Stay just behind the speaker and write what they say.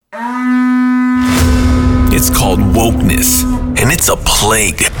It's called wokeness, and it's a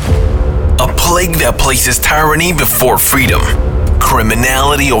plague. A plague that places tyranny before freedom,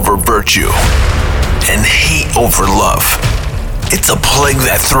 criminality over virtue, and hate over love. It's a plague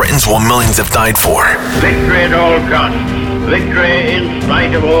that threatens what millions have died for. Victory at all costs. Victory in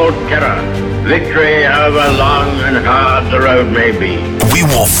spite of all terror. Victory however long and hard the road may be. We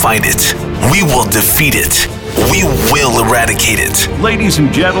will fight it. We will defeat it. We will eradicate it. Ladies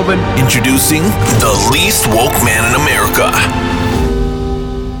and gentlemen, introducing the least woke man in America.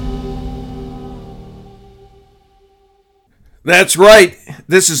 That's right.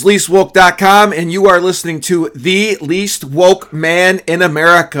 This is leastwoke.com, and you are listening to the least woke man in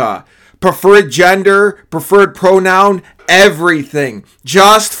America. Preferred gender, preferred pronoun, everything.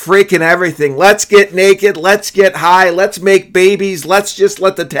 Just freaking everything. Let's get naked. Let's get high. Let's make babies. Let's just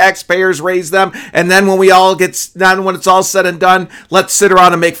let the taxpayers raise them. And then when it's all said and done, let's sit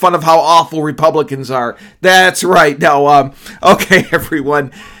around and make fun of how awful Republicans are. That's right. Now, okay,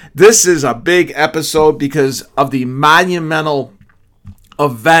 everyone. This is a big episode because of the monumental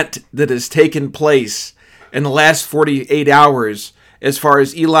event that has taken place in the last 48 hours as far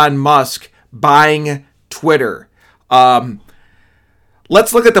as Elon Musk buying Twitter.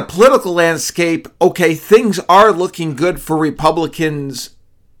 Let's look at the political landscape. Okay, things are looking good for Republicans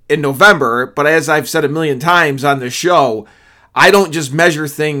in November, but as I've said a million times on the show, I don't just measure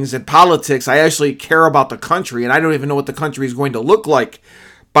things in politics. I actually care about the country, and I don't even know what the country is going to look like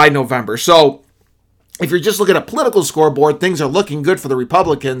by November. So if you're just looking at a political scoreboard, things are looking good for the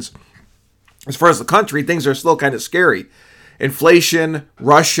Republicans. As far as the country, things are still kind of scary. Inflation,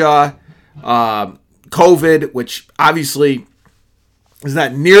 Russia, COVID, which obviously is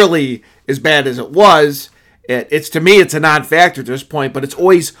not nearly as bad as it was. To me, it's a non-factor at this point, but it's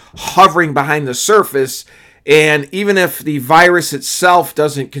always hovering behind the surface. And even if the virus itself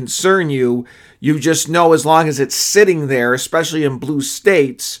doesn't concern you, you just know as long as it's sitting there, especially in blue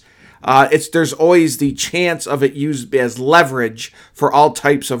states, there's always the chance of it used as leverage for all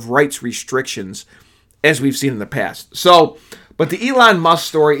types of rights restrictions, as we've seen in the past. So, but the Elon Musk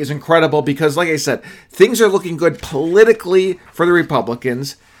story is incredible because, like I said, things are looking good politically for the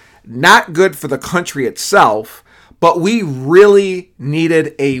Republicans, not good for the country itself, but we really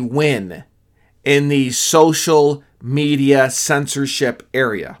needed a win in the social media censorship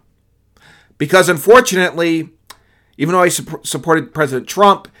area. Because unfortunately, even though I supported President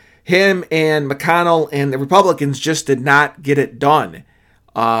Trump, him and McConnell and the Republicans just did not get it done.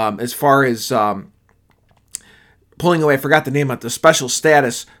 As far as pulling away, I forgot the name of the special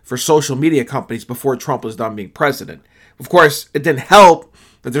status for social media companies before Trump was done being president. Of course, it didn't help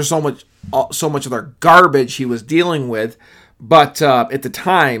that there's so much other garbage he was dealing with. But at the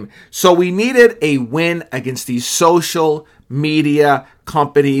time, so we needed a win against these social media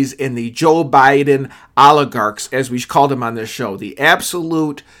companies and the Joe Biden oligarchs, as we called them on this show, the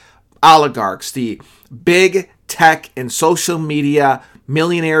absolute oligarchs, the big tech and social media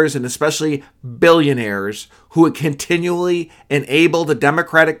millionaires and especially billionaires who would continually enable the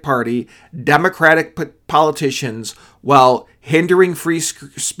Democratic Party, Democratic politicians, while hindering free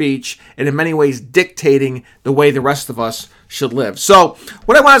speech and in many ways dictating the way the rest of us should live. So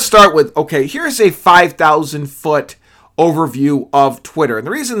what I want to start with, okay, here's a 5,000-foot overview of Twitter. And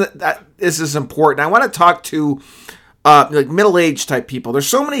the reason that this is important, I want to talk to like middle-aged type people. There's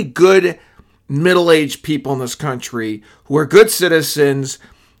so many good middle-aged people in this country who are good citizens,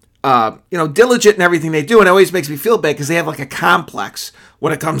 diligent in everything they do. And it always makes me feel bad because they have like a complex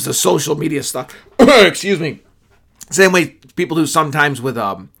when it comes to social media stuff. Excuse me. Same way people do sometimes with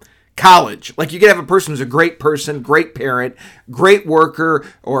college. Like you can have a person who's a great person, great parent, great worker,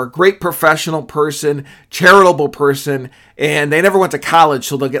 or a great professional person, charitable person, and they never went to college,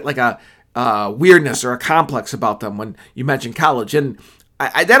 so they'll get like a weirdness or a complex about them when you mention college. And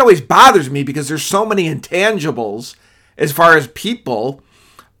that always bothers me because there's so many intangibles as far as people,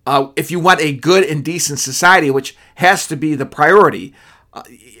 if you want a good and decent society, which has to be the priority.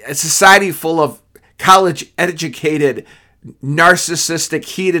 A society full of college-educated, narcissistic,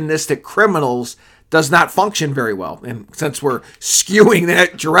 hedonistic criminals does not function very well. And since we're skewing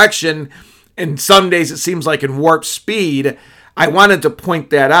that direction, and some days it seems like in warp speed, I wanted to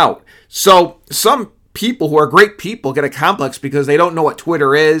point that out. So some people who are great people get a complex because they don't know what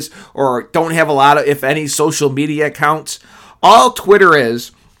Twitter is or don't have a lot of, if any, social media accounts. All Twitter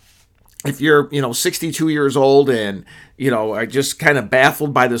is, if you're, 62 years old and, are just kind of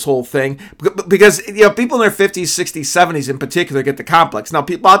baffled by this whole thing, because, people in their 50s, 60s, 70s in particular get the complex. Now,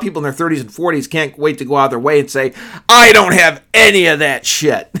 a lot of people in their 30s and 40s can't wait to go out of their way and say, I don't have any of that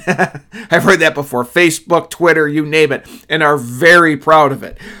shit. I've heard that before. Facebook, Twitter, you name it, and are very proud of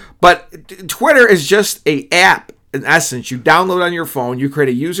it. But Twitter is just a app, in essence. You download on your phone, you create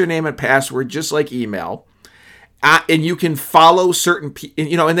a username and password just like email, and you can follow certain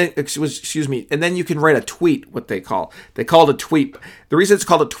people, and then you can write a tweet, what they call it a tweet. The reason it's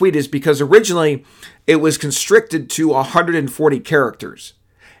called a tweet is because originally it was constricted to 140 characters.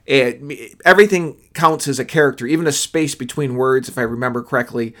 Everything counts as a character, even a space between words, if I remember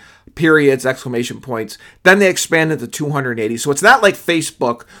correctly, periods, exclamation points. Then they expanded to 280. So it's not like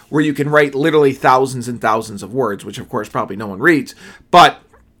Facebook where you can write literally thousands and thousands of words, which of course probably no one reads. But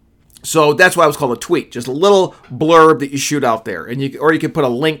so that's why it was called a tweet, just a little blurb that you shoot out there, and you could put a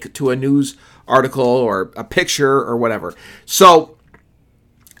link to a news article or a picture or whatever. So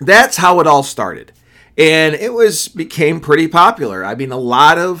that's how it all started. And it became pretty popular. I mean, a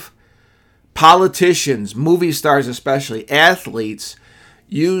lot of politicians, movie stars especially, athletes,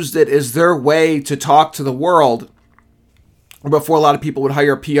 used it as their way to talk to the world before a lot of people would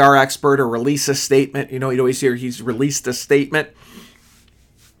hire a PR expert or release a statement. You'd always hear he's released a statement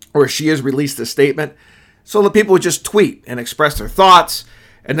or she has released a statement. So the people would just tweet and express their thoughts.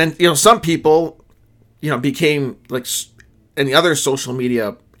 And then, some people, became like any other social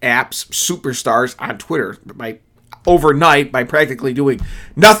media apps, superstars on Twitter overnight by practically doing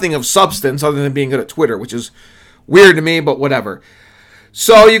nothing of substance other than being good at Twitter, which is weird to me, but whatever.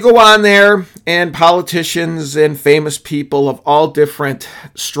 So you go on there, and politicians and famous people of all different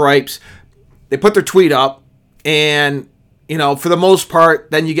stripes, they put their tweet up, and for the most part,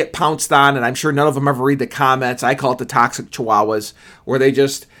 then you get pounced on, and I'm sure none of them ever read the comments. I call it the toxic chihuahuas, where they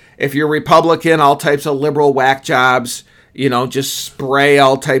just, if you're Republican, all types of liberal whack jobs, just spray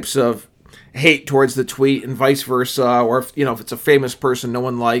all types of hate towards the tweet and vice versa. Or if it's a famous person no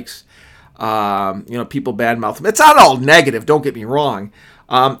one likes, people badmouth them. It's not all negative, don't get me wrong.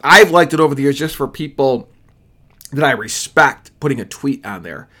 I've liked it over the years just for people that I respect putting a tweet on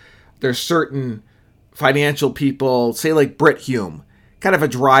there. There's certain financial people, say like Brit Hume, kind of a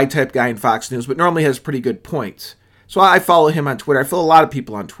dry type guy in Fox News, but normally has pretty good points. So I follow him on Twitter. I follow a lot of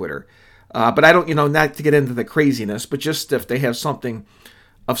people on Twitter. But I don't, not to get into the craziness, but just if they have something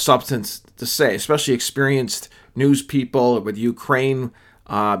of substance to say, especially experienced news people with Ukraine.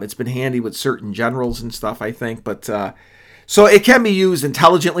 It's been handy with certain generals and stuff, I think. But so it can be used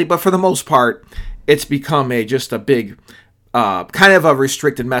intelligently, but for the most part, it's become just a big, kind of a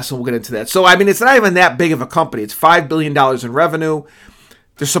restricted mess, and we'll get into that. So, I mean, it's not even that big of a company. It's $5 billion in revenue.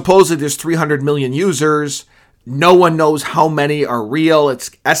 There's 300 million users. No one knows how many are real.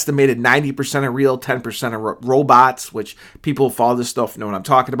 It's estimated 90% are real, 10% are robots, which people who follow this stuff know what I'm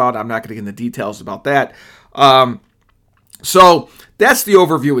talking about. I'm not going to get into details about that. So that's the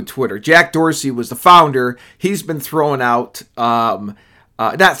overview with Twitter. Jack Dorsey was the founder. He's been thrown out.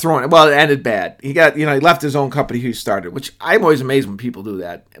 Not thrown. Well, it ended bad. He got, he left his own company he started, which I'm always amazed when people do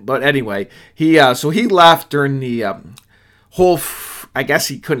that. But anyway, he left during the whole. I guess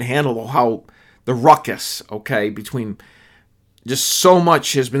he couldn't handle the ruckus, between just so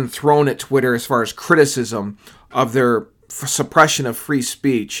much has been thrown at Twitter as far as criticism of their suppression of free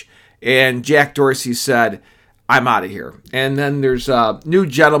speech. And Jack Dorsey said, I'm out of here. And then there's a new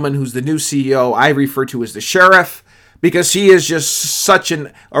gentleman who's the new CEO I refer to as the sheriff, because he is just such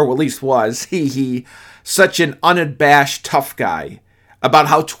or at least was, such an unabashed tough guy about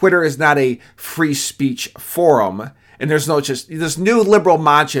how Twitter is not a free speech forum. And there's this new liberal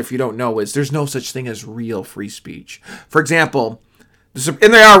mantra, if you don't know, is there's no such thing as real free speech. For example,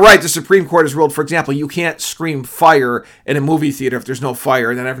 and they are right, the Supreme Court has ruled, for example, you can't scream fire in a movie theater if there's no fire,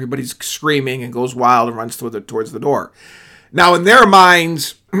 and then everybody's screaming and goes wild and runs towards the door. Now, in their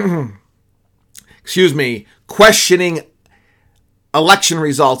minds, questioning election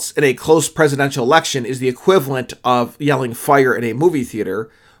results in a close presidential election is the equivalent of yelling fire in a movie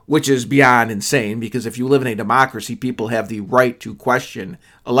theater, which is beyond insane, because if you live in a democracy, people have the right to question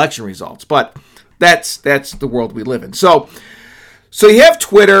election results. But that's the world we live in. So you have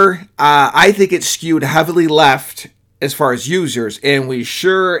Twitter. I think it's skewed heavily left as far as users, and we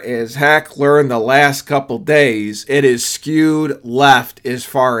sure as heck learned the last couple days it is skewed left as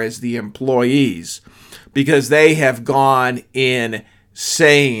far as the employees, because they have gone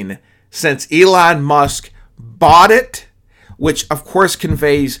insane since Elon Musk bought it, which of course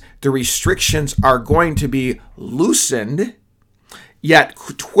conveys the restrictions are going to be loosened. Yet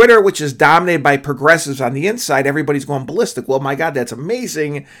Twitter, which is dominated by progressives on the inside, everybody's going ballistic. Well, my God, that's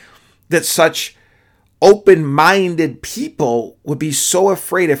amazing that such open-minded people would be so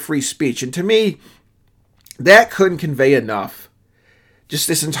afraid of free speech. And to me, that couldn't convey enough. Just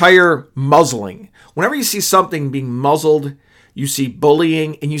this entire muzzling. Whenever you see something being muzzled, you see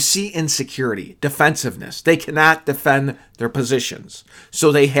bullying, and you see insecurity, defensiveness. They cannot defend their positions,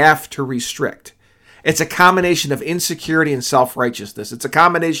 so they have to restrict. It's a combination of insecurity and self-righteousness. It's a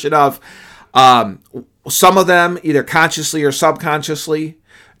combination of some of them, either consciously or subconsciously,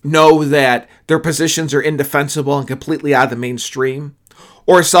 know that their positions are indefensible and completely out of the mainstream,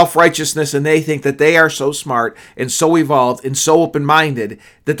 or self-righteousness, and they think that they are so smart and so evolved and so open-minded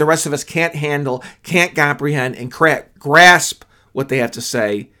that the rest of us can't handle, can't comprehend, and grasp what they have to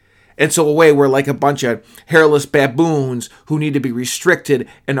say. And so away, we're like a bunch of hairless baboons who need to be restricted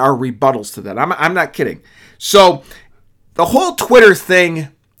and are rebuttals to that. I'm not kidding. So the whole Twitter thing,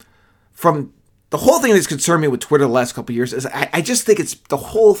 the whole thing that's concerned me with Twitter the last couple of years is I just think the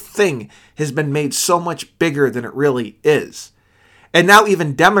whole thing has been made so much bigger than it really is. And now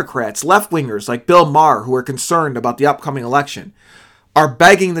even Democrats, left-wingers like Bill Maher, who are concerned about the upcoming election, are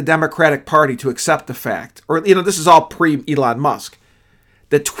begging the Democratic Party to accept the fact, or, this is all pre-Elon Musk,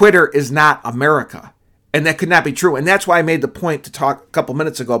 that Twitter is not America. And that could not be true. And that's why I made the point to talk a couple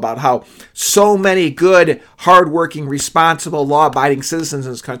minutes ago about how so many good, hardworking, responsible, law-abiding citizens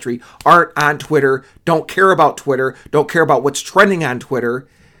in this country aren't on Twitter, don't care about Twitter, don't care about what's trending on Twitter.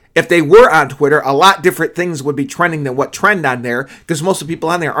 If they were on Twitter, a lot different things would be trending than what trend on there, because most of the people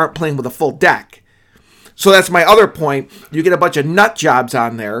on there aren't playing with a full deck. So that's my other point. You get a bunch of nut jobs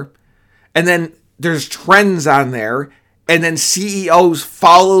on there, and then there's trends on there, and then CEOs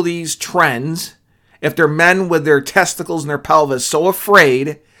follow these trends. If they're men with their testicles and their pelvis so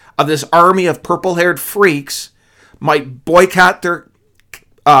afraid of this army of purple-haired freaks, might boycott their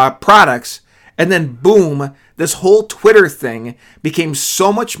products, and then boom, this whole Twitter thing became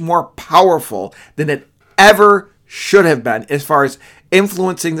so much more powerful than it ever should have been as far as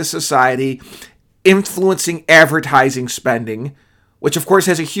influencing the society, influencing advertising spending, which of course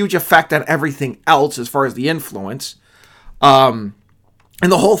has a huge effect on everything else as far as the influence. And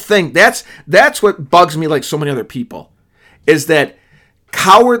the whole thing, that's what bugs me like so many other people, is that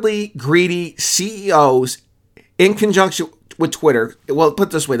cowardly, greedy CEOs in conjunction with Twitter, well, put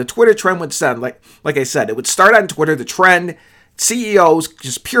it this way, the Twitter trend would send, like I said, it would start on Twitter, the trend, CEOs,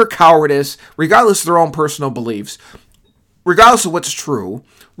 just pure cowardice, regardless of their own personal beliefs, regardless of what's true,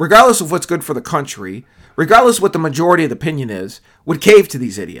 regardless of what's good for the country, regardless of what the majority of the opinion is, would cave to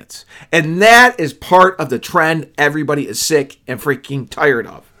these idiots. And that is part of the trend everybody is sick and freaking tired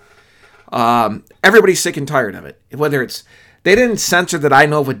of. Everybody's sick and tired of it. Whether it's, they didn't censor that I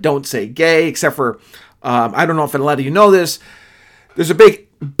know of a Don't Say Gay, except for, I don't know if a lot of you know this, there's a big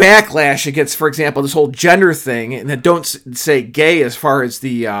backlash against, for example, this whole gender thing, and the Don't Say Gay as far as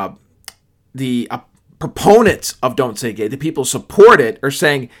the proponents of Don't Say Gay, the people who support it, are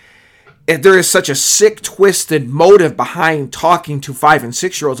saying, if there is such a sick, twisted motive behind talking to 5- and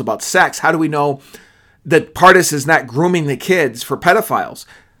 6-year-olds about sex, how do we know that Partis is not grooming the kids for pedophiles?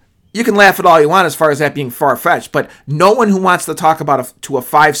 You can laugh at all you want as far as that being far-fetched, but no one who wants to talk about to a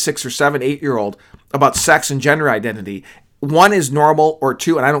 5, 6, or 7, 8-year-old about sex and gender identity, one, is normal, or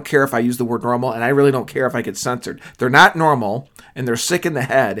two, and I don't care if I use the word normal, and I really don't care if I get censored. They're not normal, and they're sick in the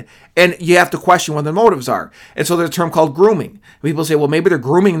head, and you have to question what their motives are. And so there's a term called grooming. People say, well, maybe they're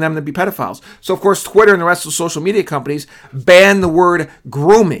grooming them to be pedophiles. So, of course, Twitter and the rest of the social media companies ban the word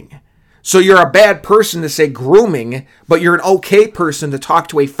grooming. So you're a bad person to say grooming, but you're an okay person to talk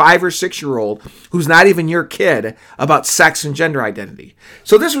to a 5 or 6-year-old who's not even your kid about sex and gender identity.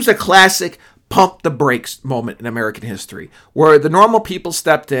 So this was a classic pump the brakes moment in American history, where the normal people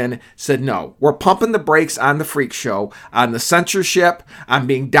stepped in, said, no, we're pumping the brakes on the freak show, on the censorship, on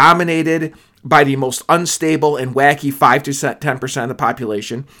being dominated by the most unstable and wacky 5 to 10% of the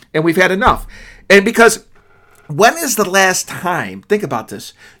population, and we've had enough. And because when is the last time, think about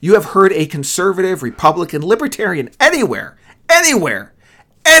this, you have heard a conservative, Republican, libertarian, anywhere, any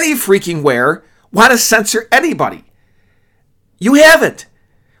freaking where, want to censor anybody? You haven't.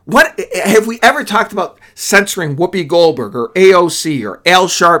 What have we ever talked about censoring Whoopi Goldberg or AOC or Al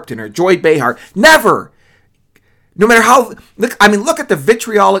Sharpton or Joy Behar? Never. No matter how, look at the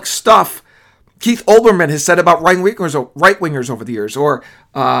vitriolic stuff Keith Olbermann has said about right-wingers over the years, or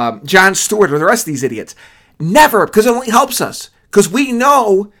Jon Stewart, or the rest of these idiots. Never, because it only helps us. Because we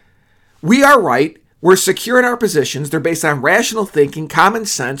know we are right, we're secure in our positions, they're based on rational thinking, common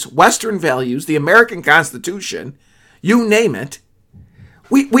sense, Western values, the American Constitution, you name it.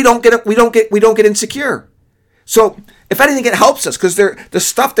 We don't get insecure. So if anything, it helps us, because the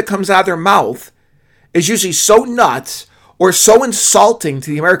stuff that comes out of their mouth is usually so nuts or so insulting to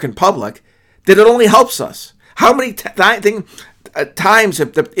the American public that it only helps us. How many times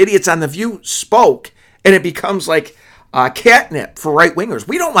have the idiots on The View spoke, and it becomes like catnip for right-wingers?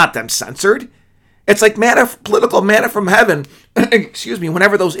 We don't want them censored. It's like political manna from heaven, excuse me,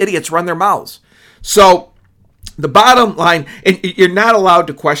 whenever those idiots run their mouths. So the bottom line, and you're not allowed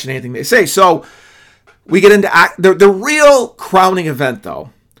to question anything they say. So we get into the real crowning event,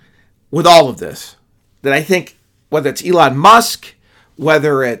 though, with all of this, that I think, whether it's Elon Musk,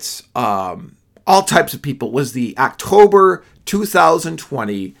 whether it's all types of people, was the October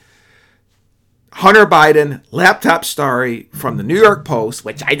 2020 Hunter Biden laptop story from the New York Post,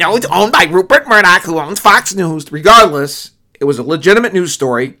 which I know is owned by Rupert Murdoch, who owns Fox News. Regardless, it was a legitimate news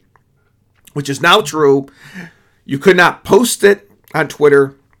story, which is now true. You could not post it on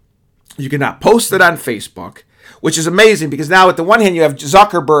Twitter. You could not post it on Facebook, which is amazing because now, at the one hand, you have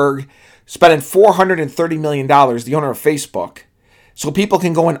Zuckerberg spending $430 million, the owner of Facebook, so people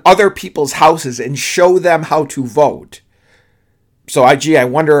can go in other people's houses and show them how to vote. So, I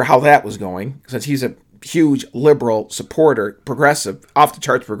wonder how that was going, since he's a huge liberal supporter, progressive, off the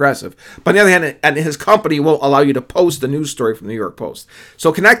charts progressive. But on the other hand, and his company won't allow you to post the news story from the New York Post.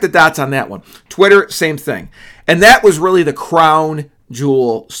 So connect the dots on that one. Twitter, same thing. And that was really the crown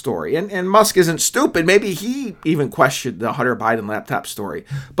jewel story. And Musk isn't stupid. Maybe he even questioned the Hunter Biden laptop story.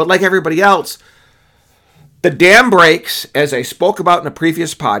 But like everybody else, the dam breaks, as I spoke about in a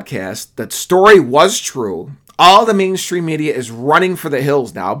previous podcast. That story was true. All the mainstream media is running for the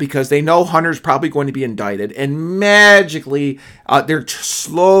hills now because they know Hunter's probably going to be indicted, and magically they're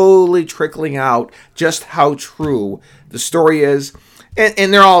slowly trickling out just how true the story is,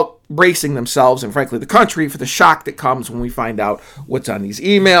 and they're all bracing themselves, and frankly the country, for the shock that comes when we find out what's on these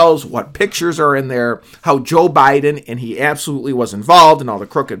emails, what pictures are in there, how Joe Biden, and he absolutely was involved in all the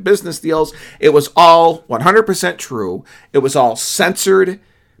crooked business deals. It was all 100% true. It was all censored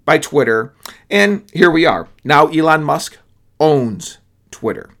by Twitter, and here we are. Now Elon Musk owns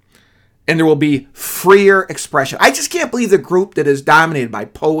Twitter, and there will be freer expression. I just can't believe the group that is dominated by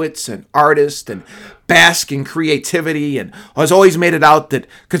poets and artists and bask in creativity and has always made it out that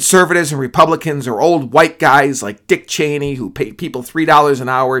conservatives and Republicans are old white guys like Dick Cheney who pay people $3 an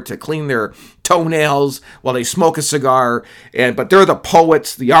hour to clean their toenails while they smoke a cigar. But they're the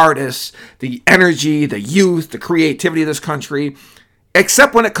poets, the artists, the energy, the youth, the creativity of this country,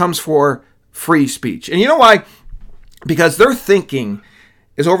 except when it comes for free speech. And you know why? Because their thinking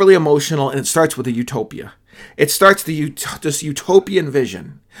is overly emotional, and it starts with a utopia. It starts this utopian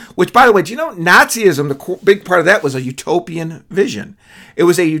vision, which, by the way, do you know Nazism, the big part of that was a utopian vision. It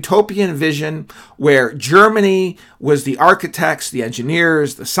was a utopian vision where Germany was the architects, the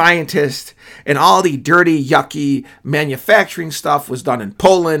engineers, the scientists, and all the dirty, yucky manufacturing stuff was done in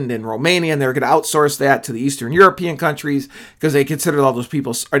Poland and Romania, and they were going to outsource that to the Eastern European countries because they considered all those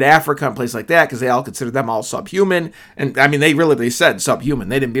people, in Africa and places like that, because they all considered them all subhuman. And I mean, they said subhuman.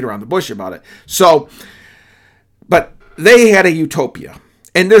 They didn't beat around the bush about it. So, but they had a utopia.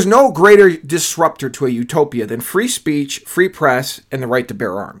 And there's no greater disruptor to a utopia than free speech, free press, and the right to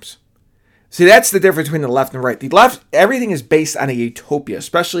bear arms. See, that's the difference between the left and the right. The left, everything is based on a utopia,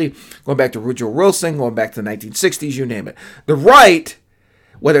 especially going back to Woodrow Wilson, going back to the 1960s, you name it. The right,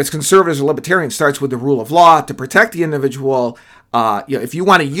 whether it's conservatives or libertarians, starts with the rule of law to protect the individual. If you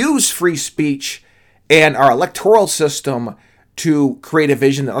want to use free speech and our electoral system to create a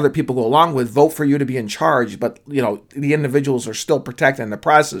vision that other people go along with, vote for you to be in charge, but the individuals are still protected in the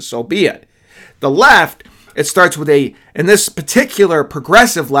process, so be it. The left, it starts with and this particular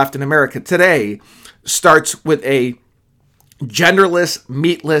progressive left in America today starts with a genderless,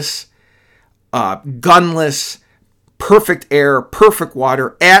 meatless, gunless, perfect air, perfect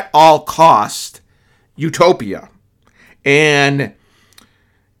water, at all cost utopia. And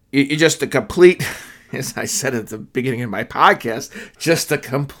you just a complete, as I said at the beginning of my podcast, just a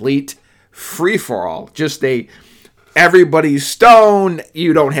complete free-for-all. Just everybody's stoned,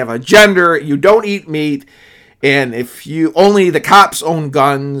 you don't have a gender, you don't eat meat, and only the cops own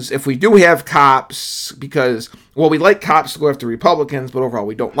guns. If we do have cops, because, we like cops to go after Republicans, but overall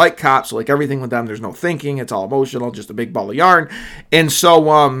we don't like cops, so like everything with them, there's no thinking, it's all emotional, just a big ball of yarn. And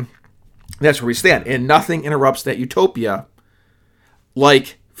so, that's where we stand. And nothing interrupts that utopia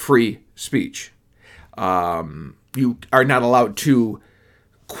like free speech. You are not allowed to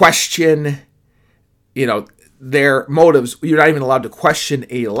question, their motives. You're not even allowed to question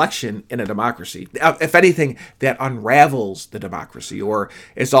an election in a democracy. If anything, that unravels the democracy, or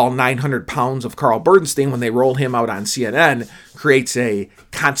it's all 900 pounds of Carl Bernstein when they roll him out on CNN, creates a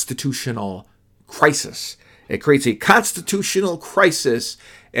constitutional crisis. It creates a constitutional crisis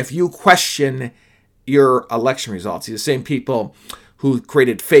if you question your election results. The same people who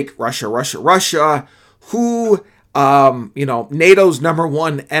created fake Russia, who, NATO's number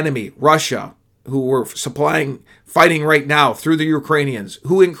one enemy, Russia, who we're fighting right now through the Ukrainians,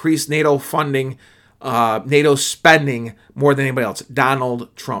 who increased NATO funding NATO spending more than anybody else,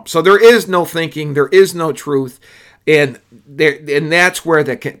 Donald Trump. So there is no thinking, there is no truth, and that's where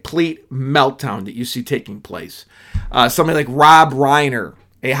the complete meltdown that you see taking place. Somebody like Rob Reiner,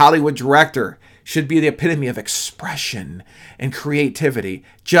 a Hollywood director, should be the epitome of expression and creativity,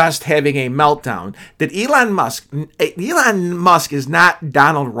 just having a meltdown. That Elon Musk is not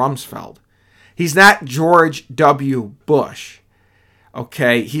Donald Rumsfeld. He's not George W. Bush.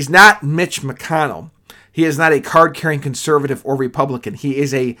 Okay, he's not Mitch McConnell. He is not a card-carrying conservative or Republican. He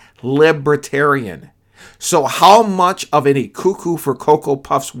is a libertarian. So how much of a cuckoo for Cocoa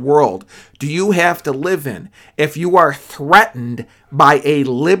Puffs world do you have to live in if you are threatened by a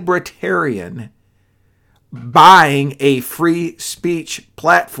libertarian buying a free speech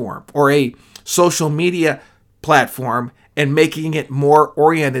platform or a social media platform and making it more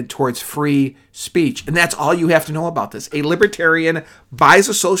oriented towards free speech? And that's all you have to know about this. A libertarian buys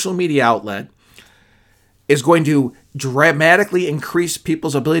a social media outlet, is going to dramatically increase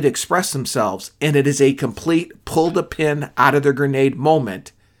people's ability to express themselves, and it is a complete pull the pin out of their grenade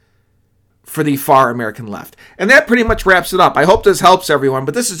moment for the far American left. And that pretty much wraps it up. I hope this helps everyone,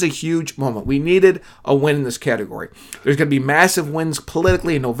 but this is a huge moment. We needed a win in this category. There's going to be massive wins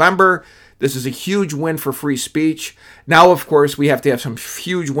politically in November. This is a huge win for free speech. Now, of course, we have to have some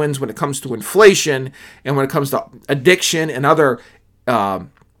huge wins when it comes to inflation and when it comes to addiction and other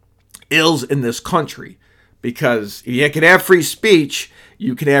ills in this country. Because you can have free speech,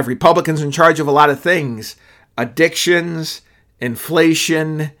 you can have Republicans in charge of a lot of things. Addictions,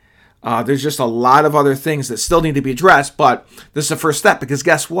 inflation, there's just a lot of other things that still need to be addressed, but this is the first step, because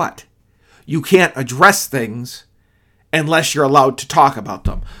guess what? You can't address things unless you're allowed to talk about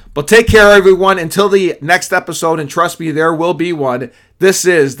them. But take care, everyone. Until the next episode, and trust me, there will be one. This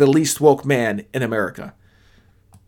is the Least Woke Man in America.